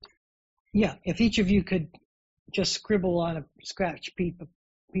Yeah, if each of you could just scribble on a scratch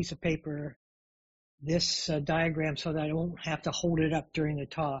piece of paper this diagram so that I won't have to hold it up during the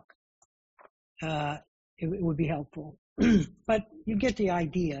talk, it would be helpful. But you get the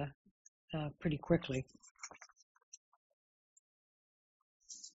idea pretty quickly.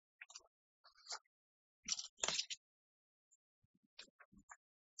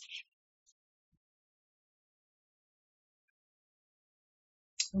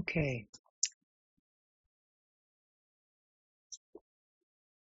 Okay.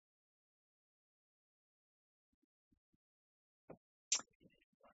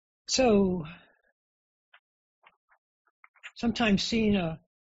 So sometimes seeing a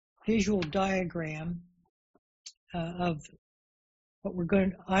visual diagram of what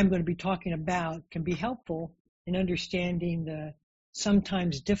I'm going to be talking about can be helpful in understanding the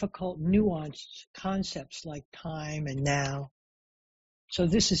sometimes difficult, nuanced concepts like time and now. So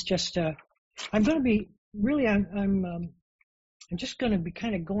this is just I'm going to be really I'm just going to be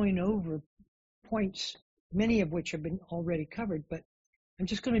kind of going over points, many of which have been already covered, but I'm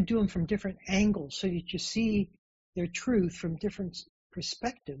just going to do them from different angles so that you see their truth from different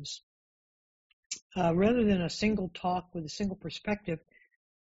perspectives. Rather than a single talk with a single perspective,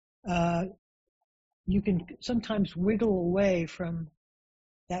 you can sometimes wiggle away from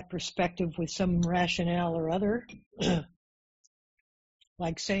that perspective with some rationale or other,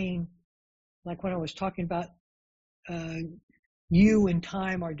 like when I was talking about you and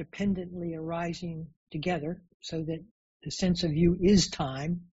time are dependently arising together, so that the sense of you is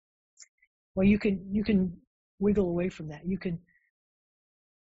time. Well, you can wiggle away from that. You can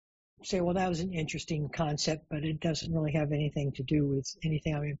say, well, that was an interesting concept, but it doesn't really have anything to do with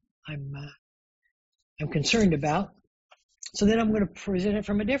anything I'm concerned about. So then I'm going to present it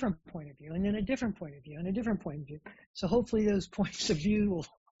from a different point of view, and then a different point of view, and a different point of view. So hopefully those points of view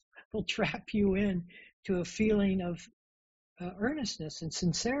will trap you in to a feeling of earnestness and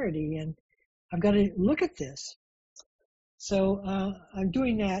sincerity, and I've got to look at this. So I'm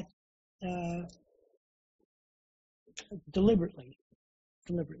doing that deliberately.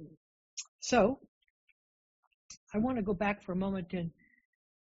 So I want to go back for a moment and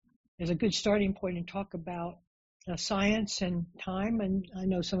as a good starting point and talk about science and time. And I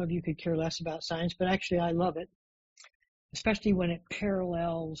know some of you could care less about science, but actually I love it, especially when it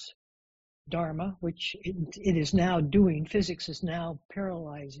parallels Dharma, which it is now doing. Physics is now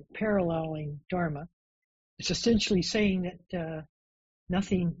paralleling Dharma. It's essentially saying that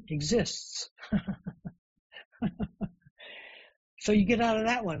nothing exists. So you get out of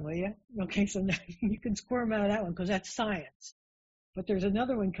that one, will you? Okay, so now you can squirm out of that one because that's science. But there's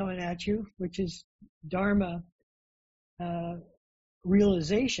another one coming at you, which is Dharma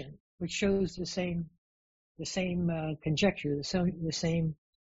realization, which shows the same conjecture, the same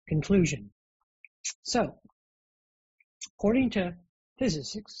conclusion. So, according to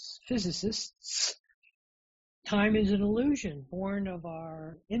physicists, time is an illusion born of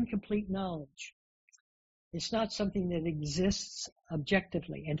our incomplete knowledge. It's not something that exists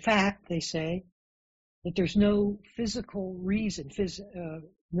objectively. In fact, they say that there's no physical reason,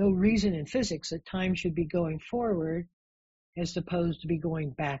 no reason in physics that time should be going forward as opposed to be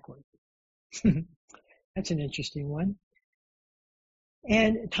going backward. That's an interesting one.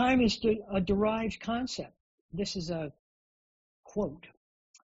 And time is a derived concept. This is a quote.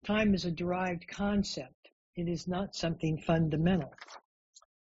 Time is a derived concept. It is not something fundamental.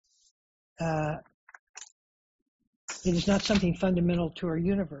 It is not something fundamental to our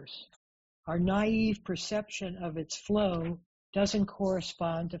universe. Our naive perception of its flow doesn't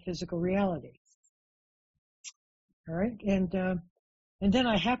correspond to physical reality. All right, and then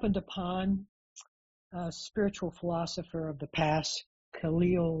I happened upon a spiritual philosopher of the past,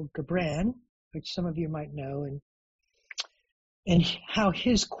 Khalil Gibran, which some of you might know, and how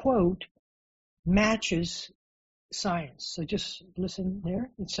his quote matches science. So just listen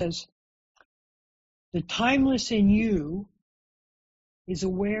there. It says, "The timeless in you is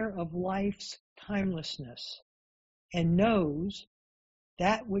aware of life's timelessness and knows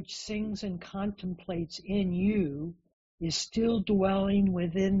that which sings and contemplates in you is still dwelling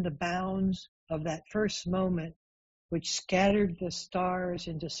within the bounds of that first moment which scattered the stars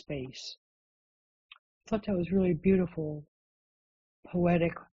into space." I thought that was really beautiful,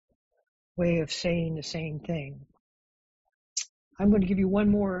 poetic way of saying the same thing. I'm going to give you one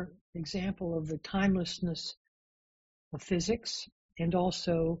more example of the timelessness of physics, and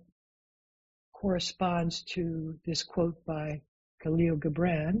also corresponds to this quote by Khalil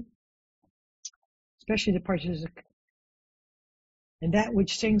Gibran, especially the part that says, "And that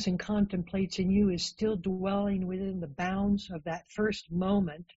which sings and contemplates in you is still dwelling within the bounds of that first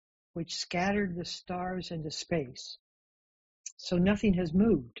moment which scattered the stars into space. So nothing has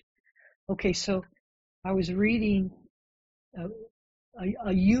moved. Okay, so I was reading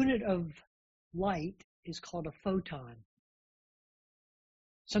a unit of light is called a photon.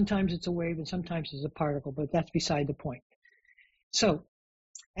 Sometimes it's a wave and sometimes it's a particle, but that's beside the point. So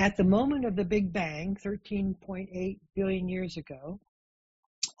at the moment of the Big Bang, 13.8 billion years ago,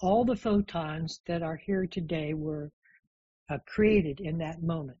 all the photons that are here today were created in that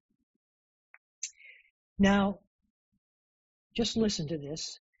moment. Now, just listen to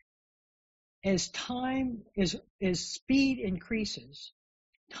this. As speed increases,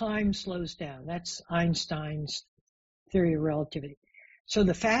 time slows down. That's Einstein's theory of relativity. So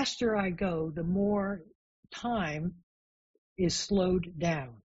the faster I go, the more time is slowed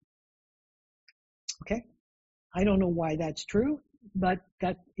down. Okay? I don't know why that's true, but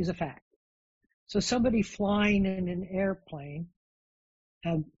that is a fact. So somebody flying in an airplane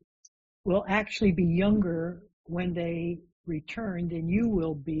will actually be younger when they return than you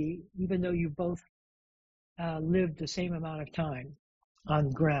will be, even though you both lived the same amount of time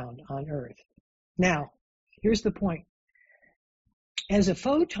on ground, on Earth. Now, here's the point. As a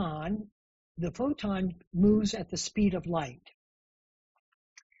photon, the photon moves at the speed of light.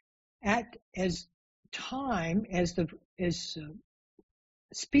 As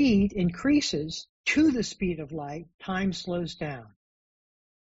speed increases to the speed of light, time slows down.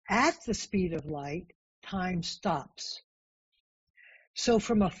 At the speed of light, time stops. So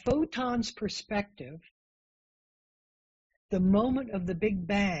from a photon's perspective, the moment of the Big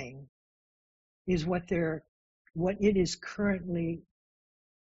Bang is what it is currently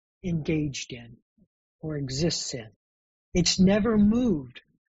engaged in or exists in. It's never moved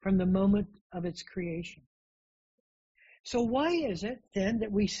from the moment of its creation. So why is it then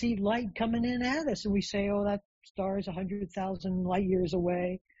that we see light coming in at us and we say, oh, that star is 100,000 light years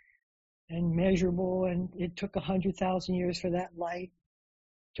away and measurable, and it took 100,000 years for that light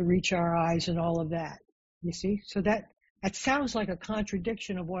to reach our eyes and all of that. You see? So that sounds like a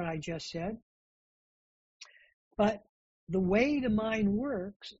contradiction of what I just said. But the way the mind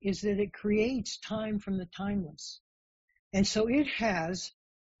works is that it creates time from the timeless. And so it has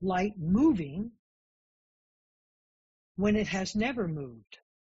light moving when it has never moved.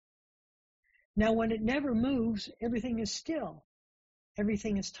 Now, when it never moves, everything is still.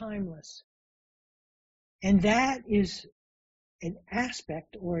 Everything is timeless. And that is an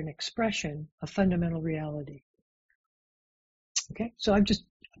aspect or an expression of fundamental reality. Okay? So I'm just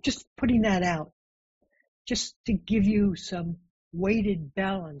putting that out, just to give you some weighted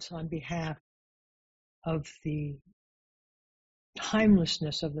balance on behalf of the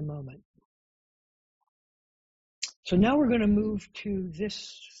timelessness of the moment. So now we're going to move to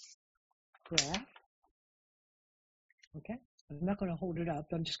this graph. Okay? I'm not going to hold it up.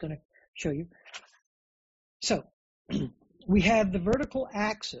 I'm just going to show you. So we have the vertical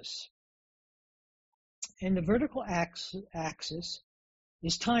axis. And the vertical axis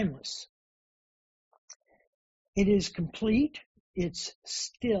is timeless. It is complete. It's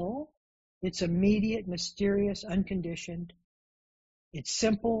still. It's immediate, mysterious, unconditioned. It's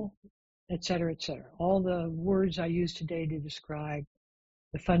simple, etc., etc. All the words I use today to describe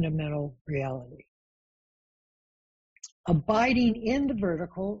the fundamental reality. Abiding in the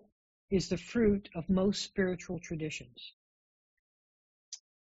vertical is the fruit of most spiritual traditions.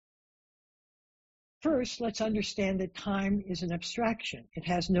 First, let's understand that time is an abstraction. It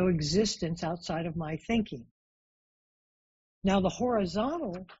has no existence outside of my thinking. Now, the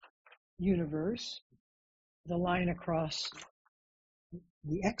horizontal universe, the line across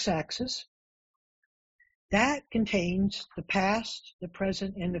the x-axis, that contains the past, the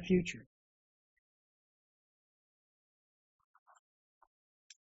present, and the future.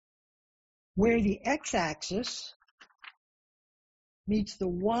 Where the x-axis meets the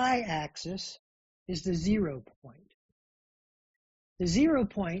y-axis is the 0 point. The 0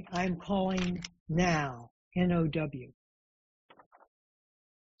 point I'm calling now, N-O-W.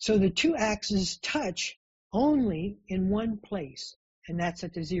 So the two axes touch only in one place, and that's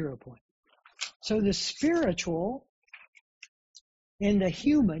at the 0 point. So the spiritual and the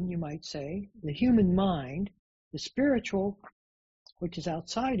human, you might say, the human mind, the spiritual, which is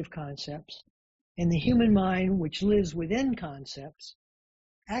outside of concepts, and the human mind, which lives within concepts,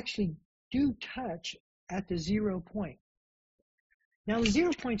 actually do touch at the 0 point. Now, the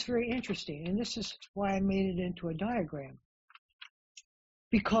 0 point's very interesting, and this is why I made it into a diagram.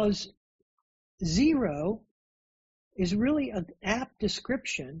 Because 0 is really an apt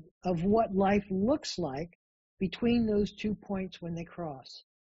description of what life looks like between those 2 points when they cross.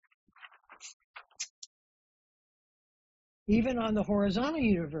 Even on the horizontal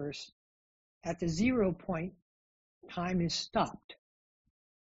universe, at the 0 point, time is stopped,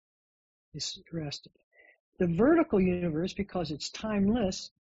 is arrested. The vertical universe, because it's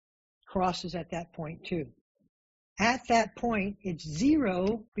timeless, crosses at that point too. At that point, it's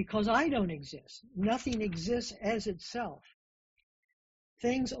 0 because I don't exist. Nothing exists as itself.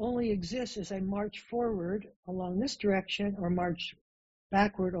 Things only exist as I march forward along this direction or march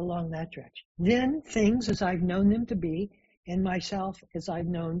backward along that direction. Then things as I've known them to be and myself as I've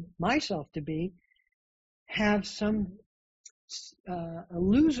known myself to be have some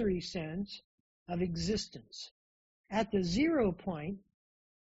illusory sense of existence. At the 0 point,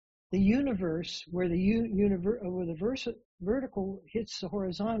 the universe, where the vertical hits the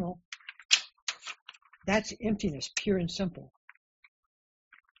horizontal, that's emptiness, pure and simple.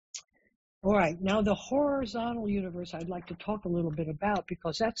 All right, now the horizontal universe I'd like to talk a little bit about,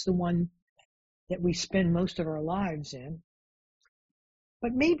 because that's the one that we spend most of our lives in.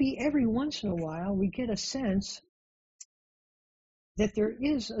 But maybe every once in a while we get a sense that there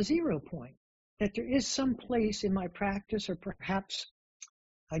is a 0 point, that there is some place in my practice, or perhaps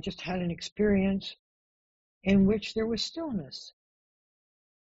I just had an experience in which there was stillness.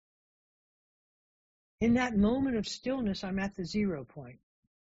 In that moment of stillness, I'm at the 0 point.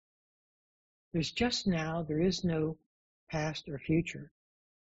 There's just now, there is no past or future.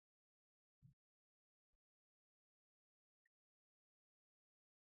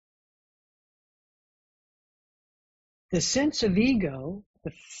 The sense of ego,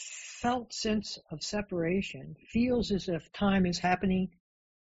 the felt sense of separation, feels as if time is happening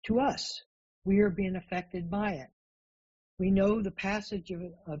to us. We are being affected by it. We know the passage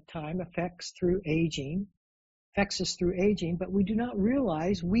of time affects us through aging, but we do not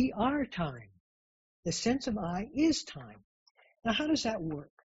realize we are time. The sense of I is time. Now, how does that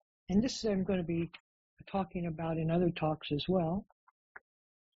work? And this I'm going to be talking about in other talks as well.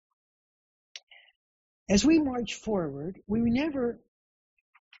 As we march forward,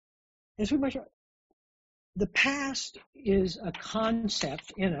 the past is a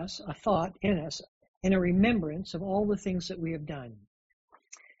concept in us, a thought in us, and a remembrance of all the things that we have done.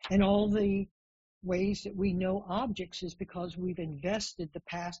 And all the ways that we know objects is because we've invested the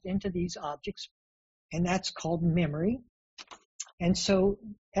past into these objects, and that's called memory. And so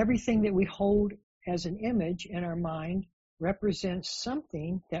everything that we hold as an image in our mind represents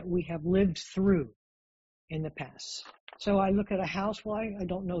something that we have lived through in the past. So I look at a house, well, I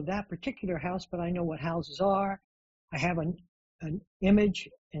don't know that particular house, but I know what houses are. I have an image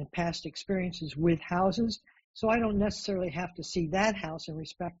and past experiences with houses, so I don't necessarily have to see that house in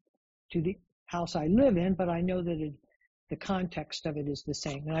respect to the house I live in, but I know that the context of it is the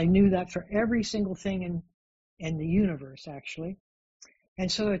same. And I knew that for every single thing in the universe, actually. And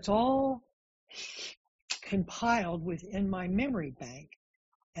so it's all compiled within my memory bank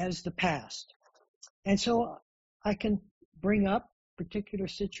as the past. And so I can bring up particular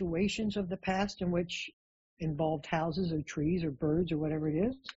situations of the past in which involved houses or trees or birds or whatever it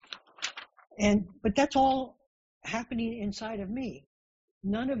is. But that's all happening inside of me.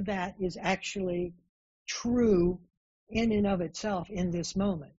 None of that is actually true in and of itself in this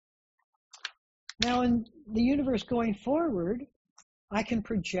moment. Now, in the universe going forward, I can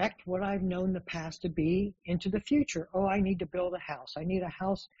project what I've known the past to be into the future. Oh, I need to build a house. I need a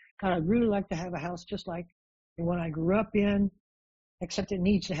house. God, I'd really like to have a house just like the one I grew up in, except it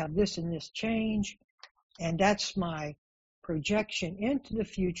needs to have this and this change. And that's my projection into the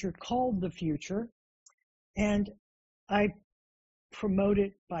future, called the future. And I promote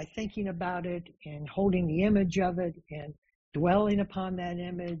it by thinking about it and holding the image of it and dwelling upon that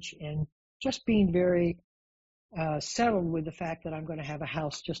image and just being very settled with the fact that I'm going to have a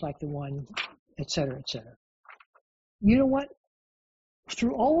house just like the one, et cetera, et cetera. You know what?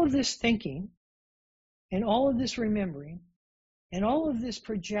 Through all of this thinking and all of this remembering and all of this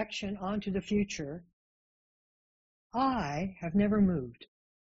projection onto the future, I have never moved,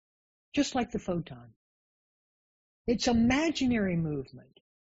 just like the photon. It's imaginary movement,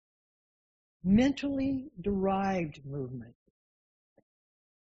 mentally derived movement.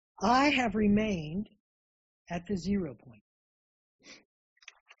 I have remained at the 0 point,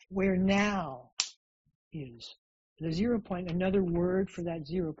 where now is. The 0 point, another word for that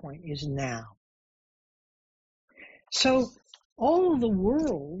 0 point is now. So all of the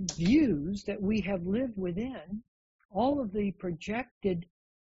world views that we have lived within, all of the projected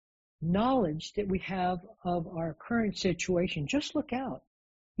knowledge that we have of our current situation, just look out.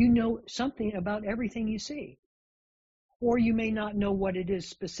 You know something about everything you see. Or you may not know what it is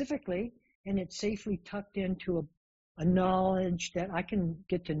specifically, and it's safely tucked into a knowledge that I can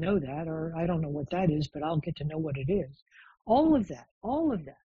get to know that, or I don't know what that is, but I'll get to know what it is. All of that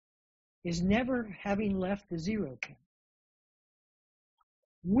is never having left the 0 point.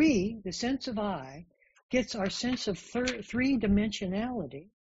 We, the sense of I, gets our sense of three-dimensionality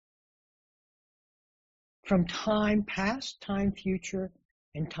from time past, time future,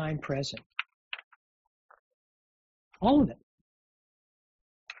 and time present. All of it.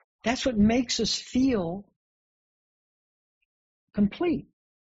 That's what makes us feel complete.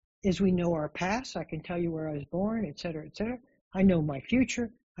 Is we know our past, I can tell you where I was born, etc., etc. I know my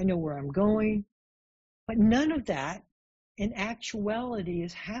future, I know where I'm going. But none of that in actuality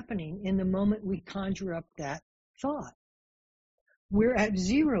is happening in the moment we conjure up that thought. We're at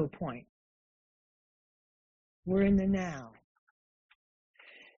 0 point. We're in the now.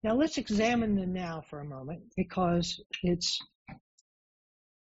 Now let's examine the now for a moment because it's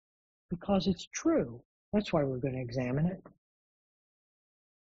true. That's why we're going to examine it.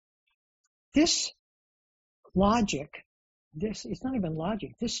 This logic, it's not even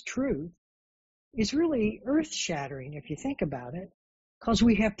logic, this truth is really earth-shattering if you think about it, because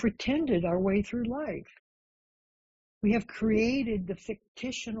we have pretended our way through life. We have created the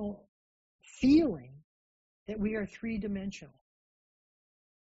fictional feeling that we are three-dimensional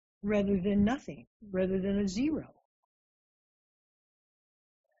rather than nothing, rather than a 0.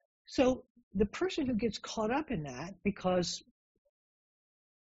 So the person who gets caught up in that, because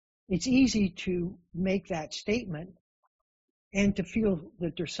it's easy to make that statement and to feel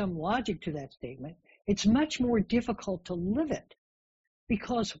that there's some logic to that statement, it's much more difficult to live it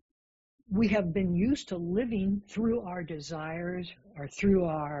because we have been used to living through our desires or through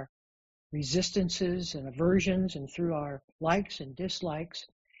our resistances and aversions and through our likes and dislikes.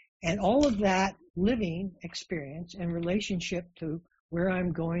 And all of that living experience and relationship to where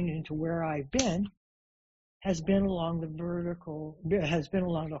I'm going and to where I've been has been along the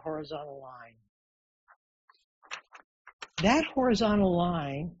horizontal line. That horizontal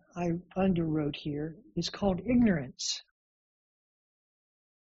line I underwrote here is called ignorance.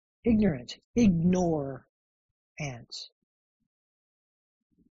 Ignorance. Ignore ants.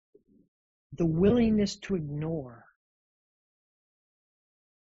 The willingness to ignore.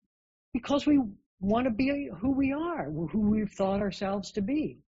 Because we want to be who we are, who we've thought ourselves to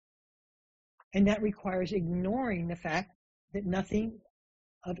be. And that requires ignoring the fact that nothing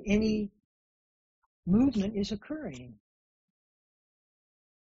of any movement is occurring.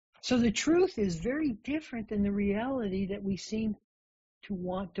 So the truth is very different than the reality that we seem to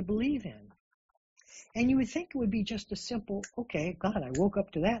want to believe in. And you would think it would be just a simple, okay, God, I woke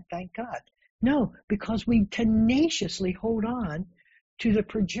up to that, thank God. No, because we tenaciously hold on to the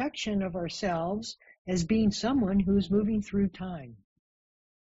projection of ourselves as being someone who's moving through time.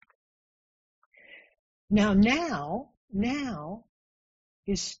 Now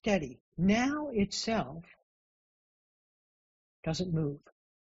is steady. Now itself doesn't move.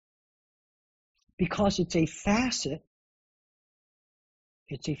 Because it's a facet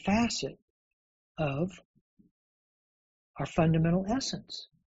of our fundamental essence,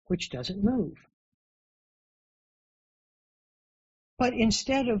 which doesn't move. But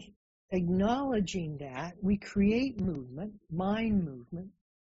instead of acknowledging that, we create movement, mind movement,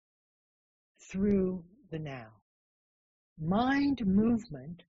 through the now. Mind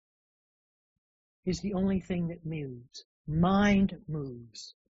movement is the only thing that moves. Mind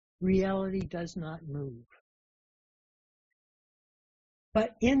moves. Reality does not move.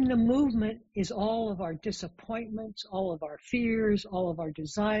 But in the movement is all of our disappointments, all of our fears, all of our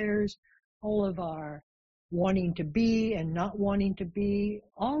desires, all of our wanting to be and not wanting to be,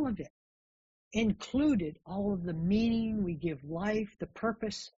 all of it. Included all of the meaning we give life, the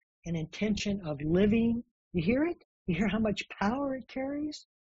purpose and intention of living. You hear it? You hear how much power it carries?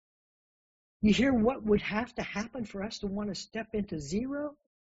 You hear what would have to happen for us to want to step into 0?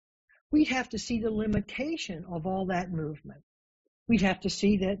 We'd have to see the limitation of all that movement. We'd have to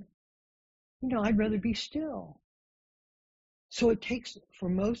see that, I'd rather be still. So it takes, for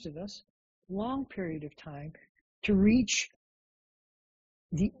most of us, a long period of time to reach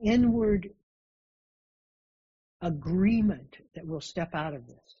the inward agreement that we'll step out of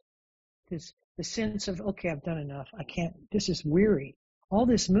this. The sense of, okay, I've done enough. I can't, this is weary. All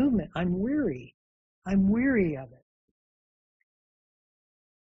this movement, I'm weary. I'm weary of it.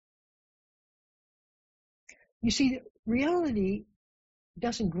 You see, reality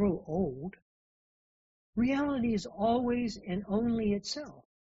doesn't grow old. Reality is always and only itself.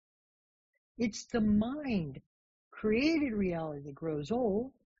 It's the mind created reality that grows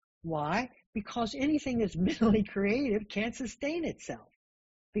old. Why? Because anything that's mentally creative can't sustain itself.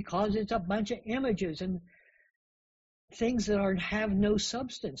 Because it's a bunch of images and things that have no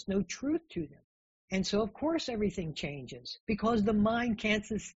substance, no truth to them. And so, of course, everything changes because the mind can't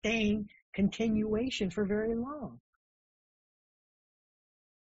sustain continuation for very long.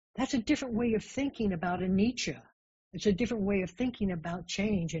 That's a different way of thinking about anicca. It's a different way of thinking about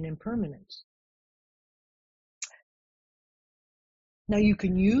change and impermanence. Now, you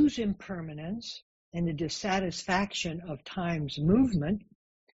can use impermanence and the dissatisfaction of time's movement,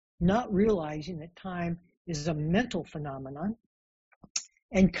 not realizing that time is a mental phenomenon,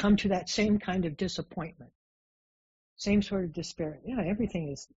 and come to that same kind of disappointment, same sort of despair. Everything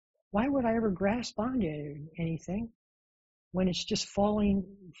is, why would I ever grasp onto anything when it's just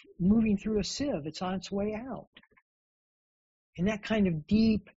moving through a sieve? It's on its way out. And that kind of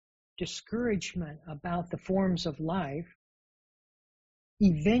deep discouragement about the forms of life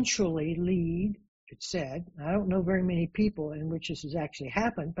eventually lead, it said, I don't know very many people in which this has actually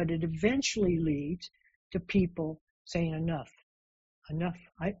happened, but it eventually leads to people saying enough.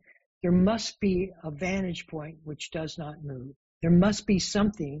 There must be a vantage point which does not move. There must be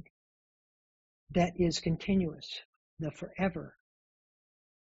something that is continuous, the forever.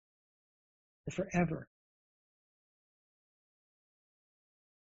 The forever.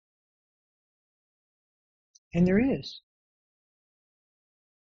 And there is.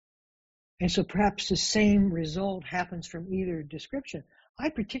 And so perhaps the same result happens from either description. I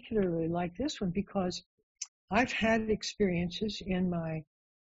particularly like this one because I've had experiences in my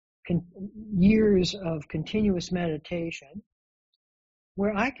years of continuous meditation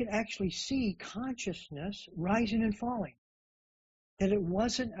where I could actually see consciousness rising and falling. That it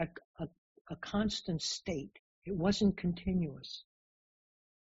wasn't a constant state. It wasn't continuous.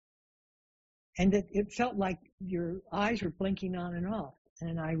 And that it felt like your eyes were blinking on and off.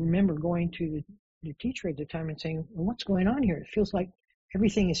 And I remember going to the teacher at the time and saying, well, what's going on here? It feels like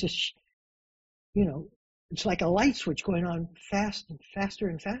everything is just, it's like a light switch going on faster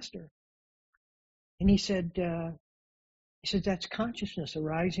and faster. And he said, that's consciousness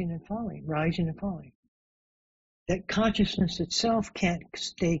arising and falling, rising and falling. That consciousness itself can't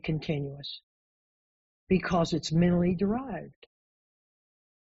stay continuous because it's mentally derived.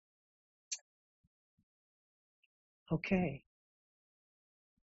 Okay.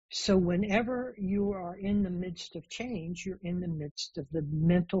 So whenever you are in the midst of change, you're in the midst of the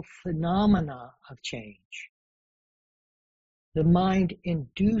mental phenomena of change. The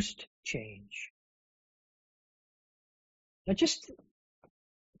mind-induced change. Now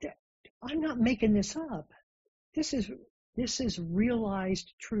I'm not making this up. This is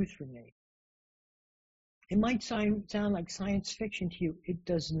realized truth for me. It might sound like science fiction to you. It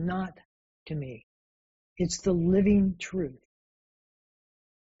does not to me. It's the living truth.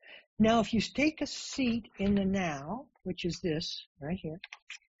 Now, if you take a seat in the now, which is this right here,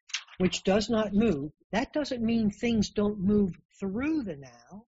 which does not move, that doesn't mean things don't move through the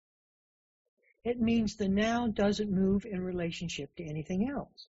now. It means the now doesn't move in relationship to anything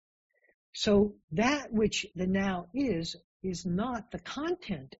else. So that which the now is not the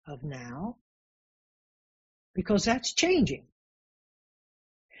content of now, because that's changing.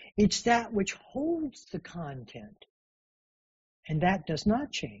 It's that which holds the content, and that does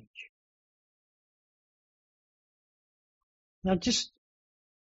not change. Now just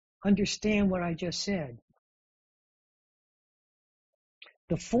understand what I just said.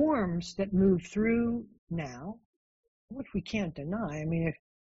 The forms that move through now, which we can't deny, I mean, if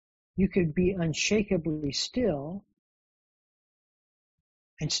you could be unshakably still,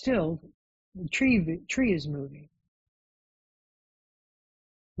 and still the tree is moving.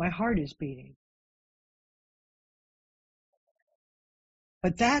 My heart is beating.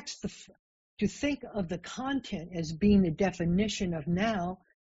 But to think of the content as being the definition of now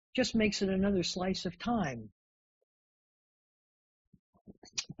just makes it another slice of time.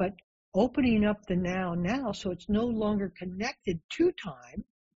 But opening up the now so it's no longer connected to time,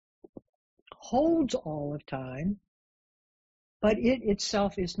 holds all of time, but it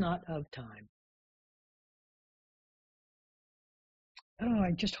itself is not of time. Oh,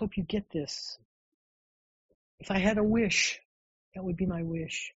 I just hope you get this. If I had a wish, that would be my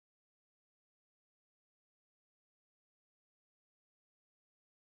wish.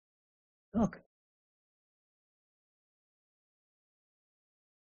 Look.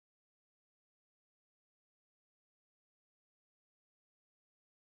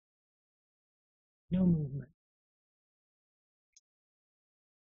 No movement.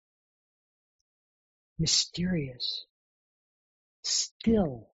 Mysterious.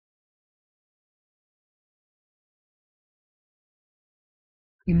 Still.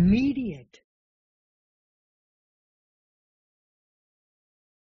 Immediate.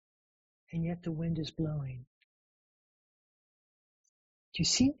 And yet the wind is blowing. Do you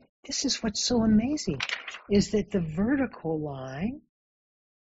see? this is what's so amazing, is that the vertical line,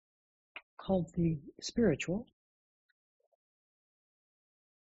 called the spiritual,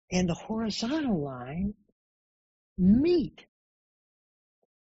 and the horizontal line meet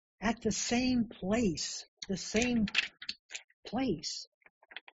at the same place,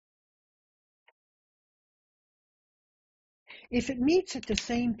 If it meets at the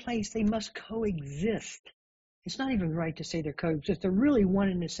same place, they must coexist. It's not even right to say they're coexist. They're really one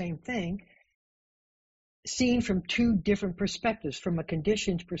and the same thing, seen from two different perspectives, from a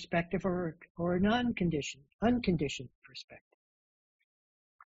conditioned perspective or a unconditioned perspective.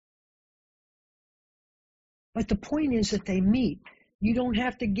 But the point is that they meet. You don't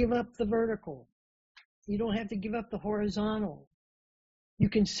have to give up the vertical. You don't have to give up the horizontal. You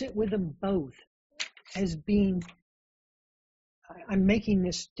can sit with them both as being, I'm making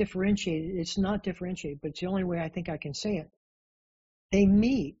this differentiated. It's not differentiated, but it's the only way I think I can say it. They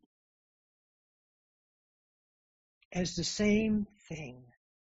meet as the same thing.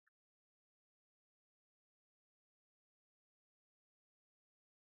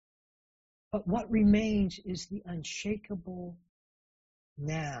 But what remains is the unshakable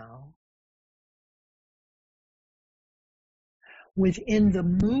now within the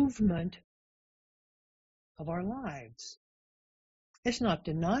movement of our lives. It's not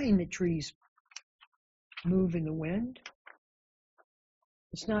denying that trees move in the wind.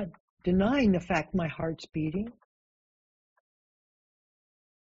 It's not denying the fact my heart's beating.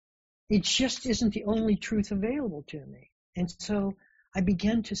 It just isn't the only truth available to me. And so I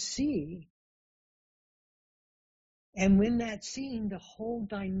began to see, and when that's seen, the whole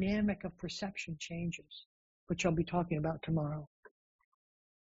dynamic of perception changes, which I'll be talking about tomorrow.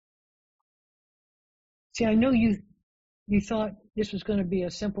 See, I know you thought this was going to be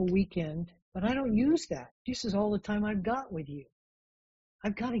a simple weekend, but I don't use that. This is all the time I've got with you.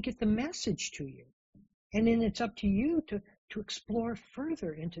 I've got to get the message to you. And then it's up to you to explore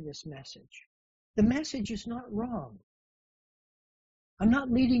further into this message. The message is not wrong. I'm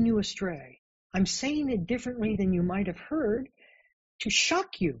not leading you astray. I'm saying it differently than you might have heard to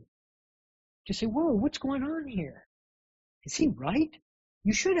shock you. To say, whoa, what's going on here? Is he right?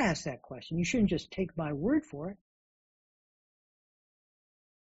 You should ask that question. You shouldn't just take my word for it.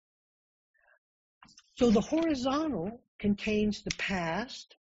 So the horizontal contains the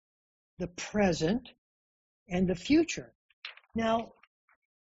past, the present, and the future. Now,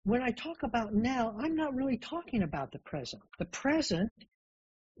 when I talk about now, I'm not really talking about the present. The present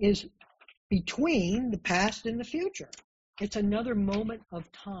is between the past and the future. It's another moment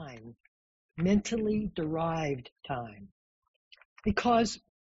of time, mentally derived time, because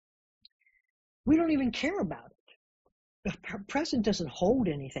we don't even care about it. The present doesn't hold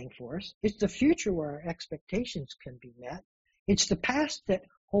anything for us. It's the future where our expectations can be met. It's the past that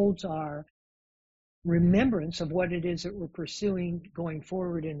holds our remembrance of what it is that we're pursuing going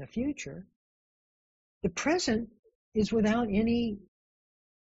forward in the future. The present is without any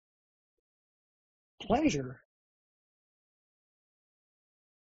pleasure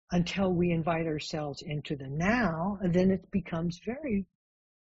until we invite ourselves into the now, and then it becomes very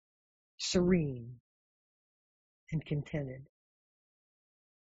serene and contented.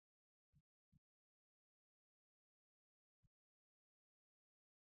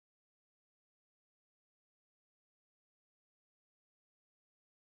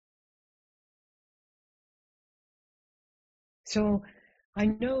 So I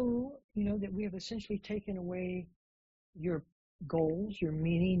know, that we have essentially taken away your goals, your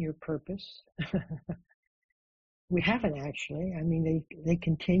meaning, your purpose. We haven't actually. I mean, they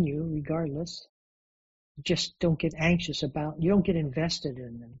continue regardless. Just don't get anxious about, you don't get invested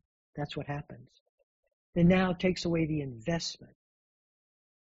in them. That's what happens. The now takes away the investment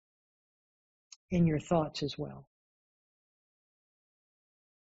in your thoughts as well.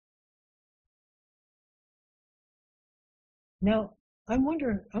 Now, I'm going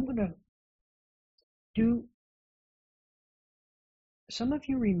to do, some of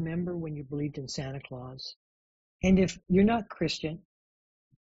you remember when you believed in Santa Claus? And if you're not Christian,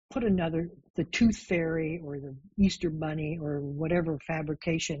 put the tooth fairy or the Easter bunny or whatever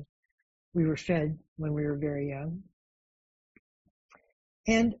fabrication we were fed when we were very young.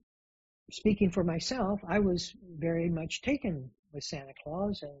 And speaking for myself, I was very much taken with Santa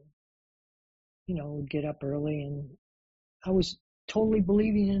Claus and, would get up early, and I was totally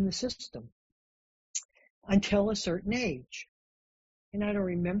believing in the system until a certain age. And I don't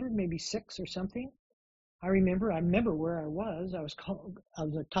remember, maybe 6 or something. I remember where I was. I was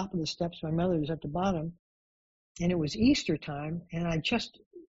at the top of the steps. My mother was at the bottom, and it was Easter time. And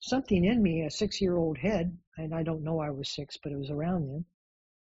something in me, a 6-year-old head, and I don't know I was 6, but it was around then.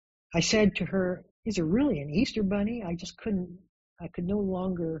 I said to her, is it really an Easter bunny? I could no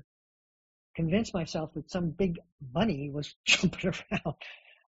longer convince myself that some big bunny was jumping around,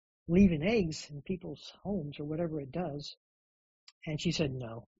 leaving eggs in people's homes or whatever it does. And she said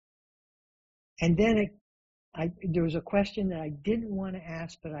no. And then there was a question that I didn't want to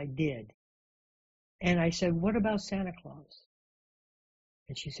ask, but I did. And I said, what about Santa Claus?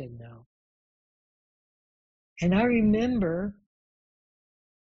 And she said no. And I remember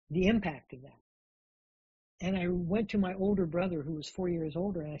the impact of that. And I went to my older brother, who was 4 years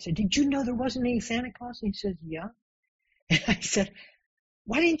older, and I said, did you know there wasn't any Santa Claus? And he says, yeah. And I said,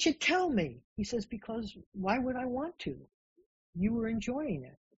 why didn't you tell me? He says, because why would I want to? You were enjoying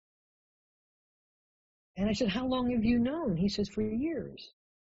it. And I said, how long have you known? He says, for years.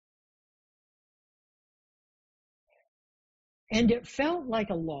 And it felt like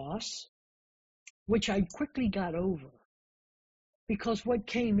a loss, which I quickly got over. Because what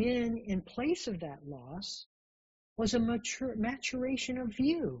came in place of that loss was a maturation of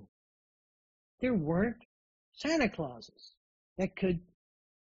view. There weren't Santa Clauses that could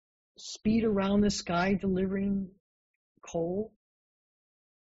speed around the sky delivering coal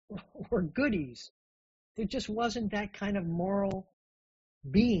or goodies. There just wasn't that kind of moral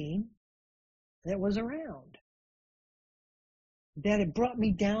being that was around. That it brought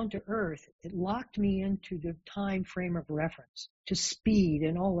me down to earth. It locked me into the time frame of reference, to speed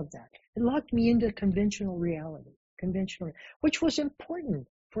and all of that. It locked me into conventional reality, which was important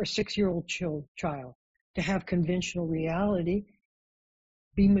for a 6-year-old child to have conventional reality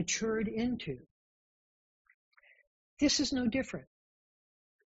be matured into. This is no different.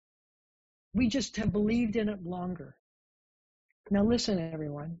 We just have believed in it longer. Now listen,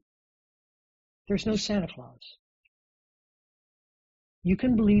 everyone. There's no Santa Claus. You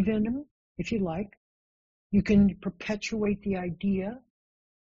can believe in him if you like. You can perpetuate the idea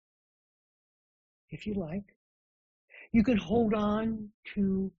if you like. You can hold on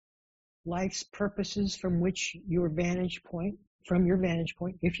to life's purposes from your vantage point,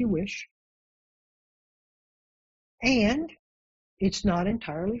 if you wish. And it's not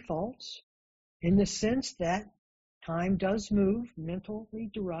entirely false in the sense that time does move, mentally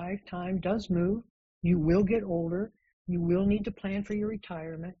derived time does move. You will get older. You will need to plan for your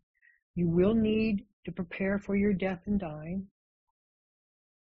retirement. You will need to prepare for your death and dying.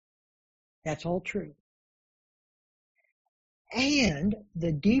 That's all true. And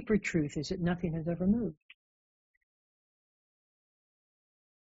the deeper truth is that nothing has ever moved.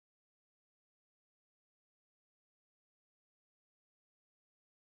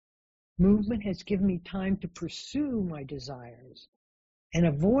 Movement has given me time to pursue my desires and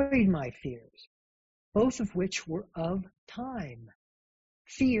avoid my fears, both of which were of time.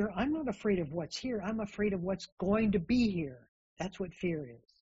 Fear, I'm not afraid of what's here. I'm afraid of what's going to be here. That's what fear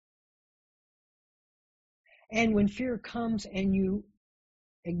is. And when fear comes and you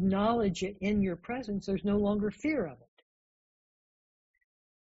acknowledge it in your presence, there's no longer fear of it.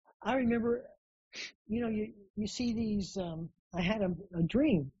 I remember, you see these, I had a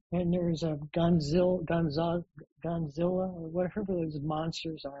dream, and there was a Godzilla, or whatever those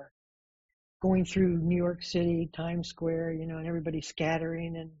monsters are, going through New York City, Times Square, and everybody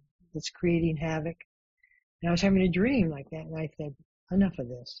scattering, and it's creating havoc. And I was having a dream like that, and I said, enough of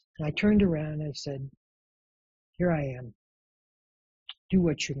this. And I turned around and I said, here I am. Do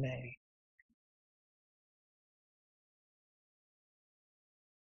what you may.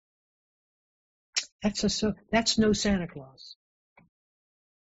 That's no Santa Claus.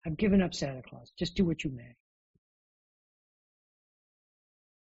 I've given up Santa Claus. Just do what you may.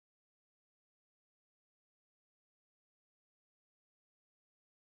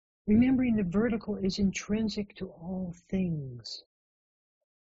 Remembering the vertical is intrinsic to all things.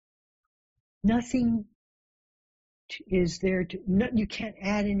 Nothing is there you can't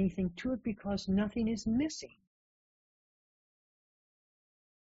add anything to it because nothing is missing.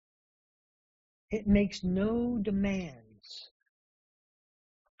 It makes no demands.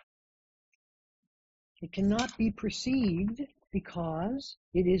 It cannot be perceived because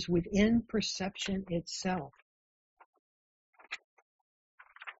it is within perception itself.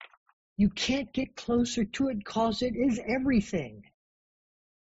 You can't get closer to it because it is everything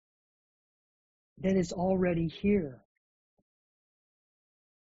that is already here.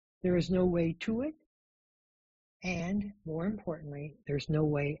 There is no way to it, and more importantly, there's no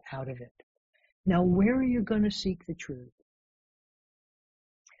way out of it. Now, where are you going to seek the truth?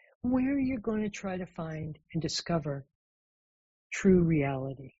 Where are you going to try to find and discover true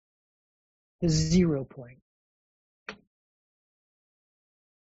reality? The 0 point.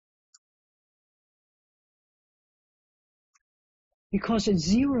 Because at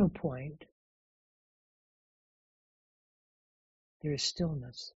 0 point, there is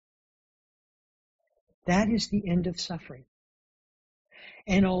stillness. That is the end of suffering.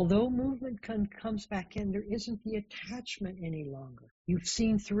 And although movement comes back in, there isn't the attachment any longer. You've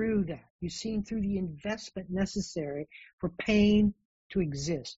seen through that. You've seen through the investment necessary for pain to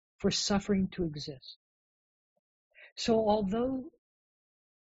exist, for suffering to exist. So although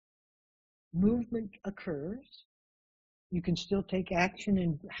movement occurs, you can still take action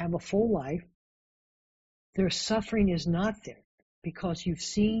and have a full life. Their suffering is not there because you've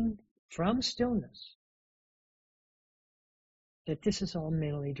seen from stillness that this is all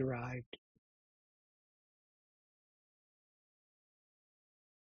mentally derived.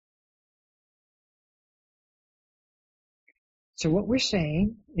 So what we're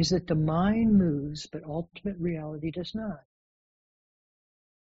saying is that the mind moves, but ultimate reality does not.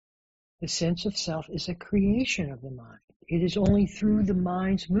 The sense of self is a creation of the mind. It is only through the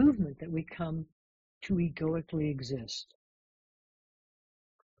mind's movement that we come to egoically exist.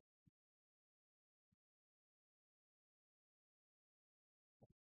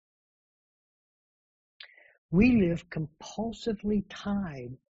 We live compulsively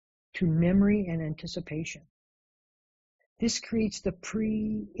tied to memory and anticipation. This creates the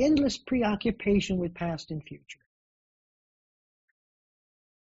endless preoccupation with past and future.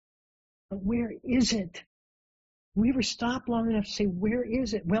 But where is it? We ever stop long enough to say, where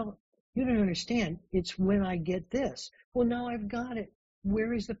is it? Well, you don't understand. It's when I get this. Well, now I've got it.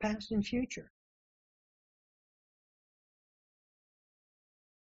 Where is the past and future?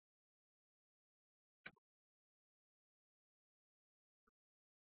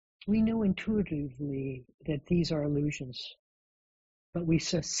 We know intuitively that these are illusions, but we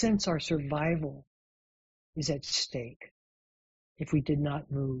sense our survival is at stake if we did not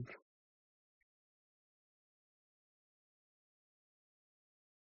move.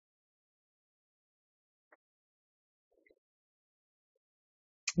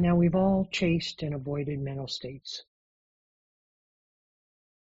 Now, we've all chased and avoided mental states.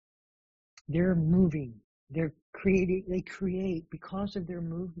 They're moving. They create, because of their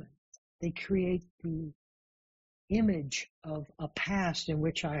movement, they create the image of a past in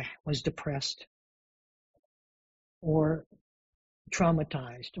which I was depressed or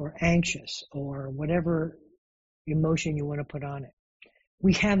traumatized or anxious or whatever emotion you want to put on it.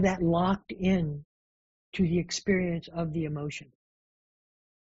 We have that locked in to the experience of the emotion.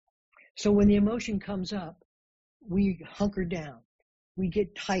 So when the emotion comes up, we hunker down, we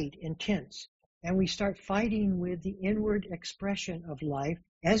get tight and tense, and we start fighting with the inward expression of life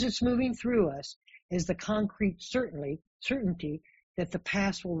as it's moving through us, is the concrete certainty that the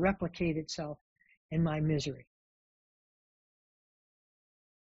past will replicate itself in my misery.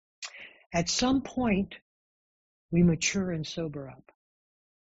 At some point, we mature and sober up,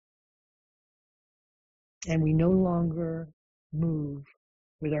 and we no longer move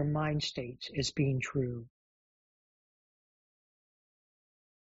with our mind states as being true.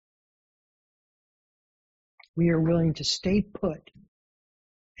 We are willing to stay put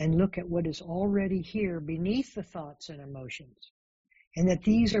and look at what is already here beneath the thoughts and emotions, and that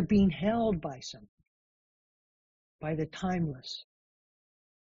these are being held by something, by the timeless,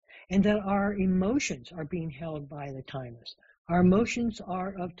 and that our emotions are being held by the timeless. Our emotions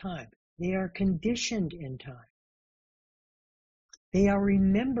are of time. They are conditioned in time. They are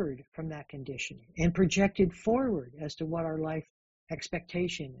remembered from that conditioning and projected forward as to what our life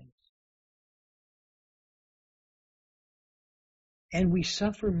expectation is. And we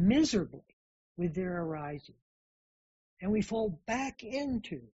suffer miserably with their arising. And we fall back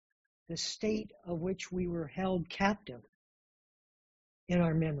into the state of which we were held captive in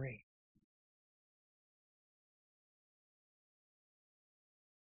our memory.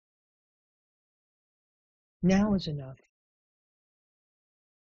 Now is enough.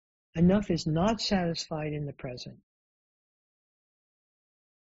 Enough is not satisfied in the present.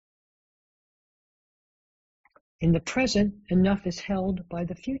 In the present, enough is held by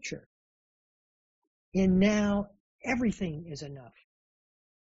the future. In now, everything is enough.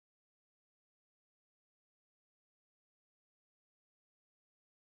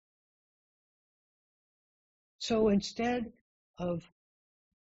 So instead of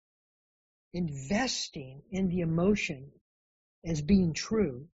investing in the emotion as being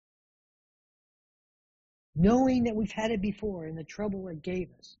true, knowing that we've had it before and the trouble it gave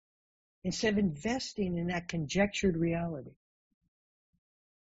us, instead of investing in that conjectured reality,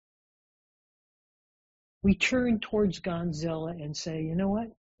 we turn towards Godzilla and say, you know what?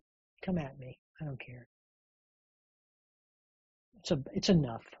 Come at me. I don't care. It's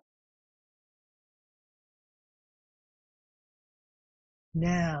enough.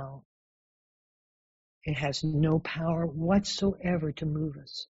 Now it has no power whatsoever to move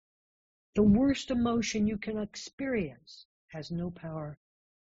us. The worst emotion you can experience has no power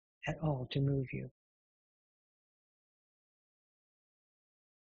at all to move you.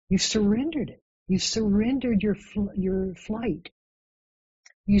 You've surrendered it. You've surrendered your flight.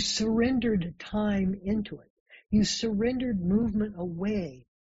 You surrendered time into it. You surrendered movement away.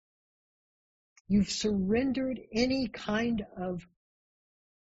 You've surrendered any kind of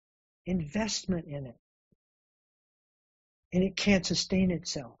investment in it. And it can't sustain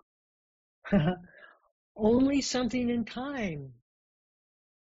itself. Only something in time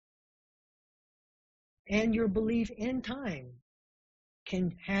and your belief in time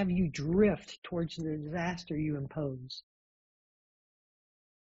can have you drift towards the disaster you impose.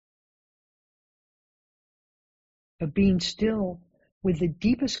 But being still with the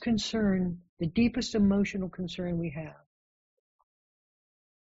deepest concern, the deepest emotional concern we have,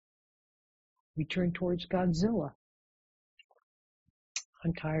 we turn towards Godzilla.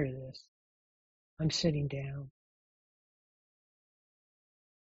 I'm tired of this. I'm sitting down.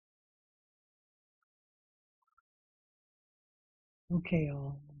 Okay,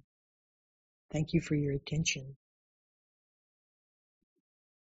 all. Thank you for your attention.